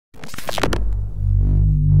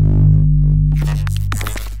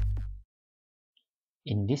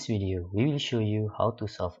In this video, we will show you how to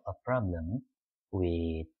solve a problem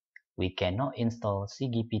with we cannot install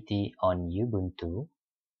cgpt on Ubuntu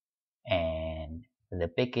and the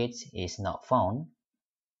package is not found,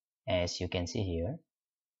 as you can see here.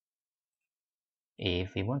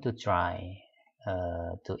 If we want to try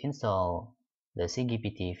to install the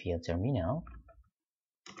cgpt via terminal,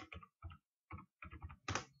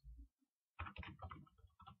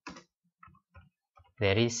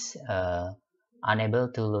 there is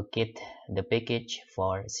unable to locate the package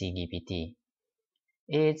for cgpt.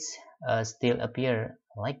 It's still appear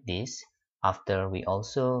like this after we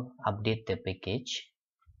also update the package.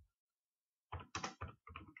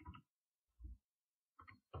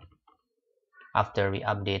 After we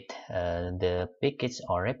update the package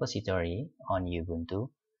or repository on Ubuntu,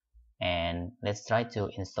 and let's try to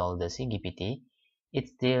install the cgpt,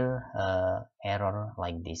 it's still error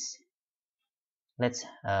like this. Let's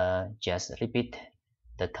just repeat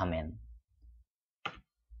the command.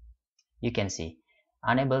 You can see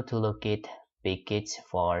unable to locate package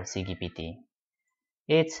for cgpt.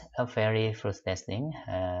 It's a very frustrating,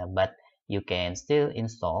 but you can still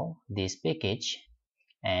install this package.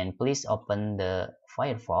 And please open the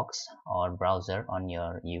Firefox or browser on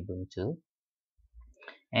your Ubuntu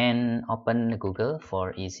and open Google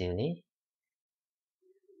for easily.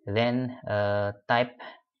 Then type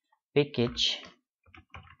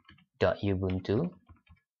package.ubuntu.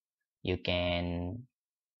 You can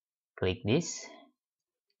click this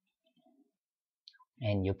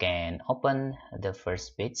and you can open the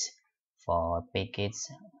first page for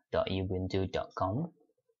package.ubuntu.com.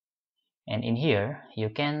 And in here you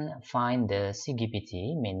can find the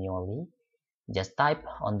cgpt manually. Just type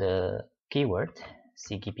on the keyword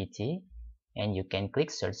cgpt and you can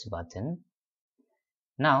click search button.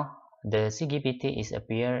 Now the cgpt is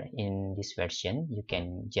appear in this version. You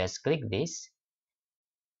can just click this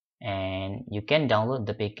and you can download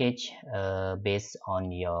the package based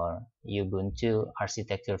on your Ubuntu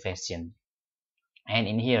architecture version. And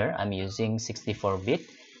in here I'm using 64-bit,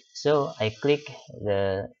 so I click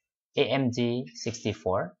the AMD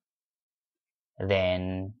 64,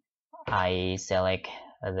 then I select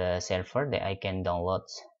the server that I can download,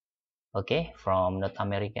 okay, from North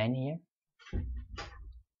America. In here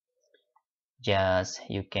just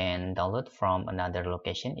you can download from another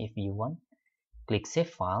location if you want. Click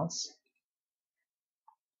save files.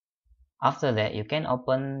 After that you can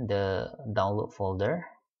open the download folder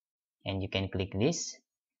and you can click this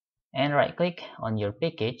and right click on your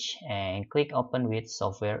package and click open with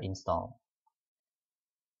software install.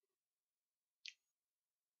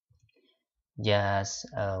 Just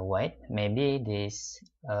wait, maybe this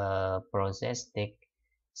process take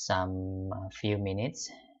some few minutes.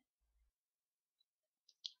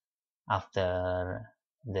 After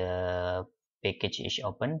the package is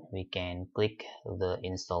open, we can click the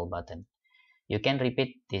install button. You can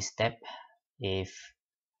repeat this step if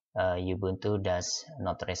Ubuntu does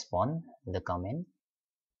not respond the command.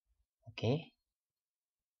 Okay,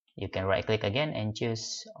 you can right click again and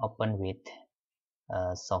choose open with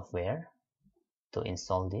software to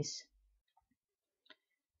install this.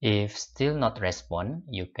 If still not respond,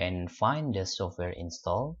 you can find the software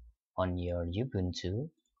install on your Ubuntu.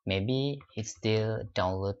 Maybe it still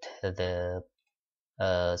download the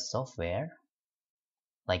software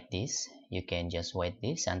like this. You can just wait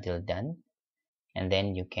this until done and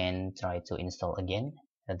then you can try to install again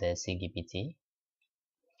the cgpt.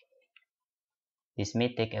 This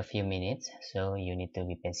may take a few minutes, so you need to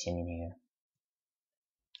be patient in here.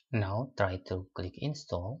 Now try to click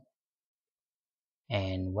install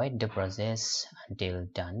and wait the process until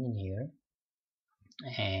done in here.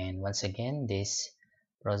 And once again this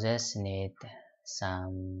process need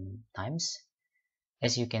some times.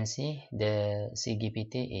 As you can see, the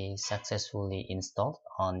cgpt is successfully installed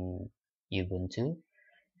on Ubuntu.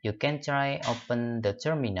 You can try open the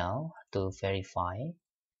terminal to verify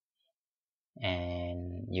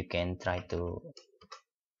and you can try to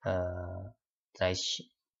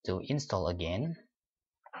install again.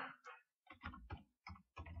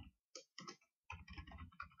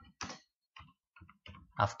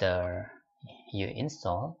 After you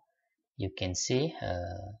install, you can see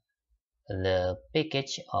the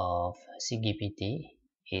package of cgpt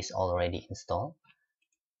is already installed,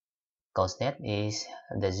 because that is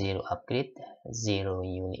the 0 upgrade, 0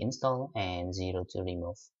 uni install and 0 to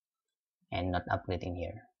remove, and not upgrading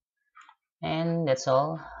here. And that's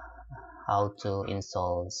all how to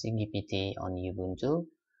install cgpt on Ubuntu.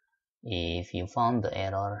 If you found the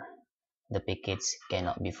error, the package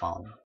cannot be found.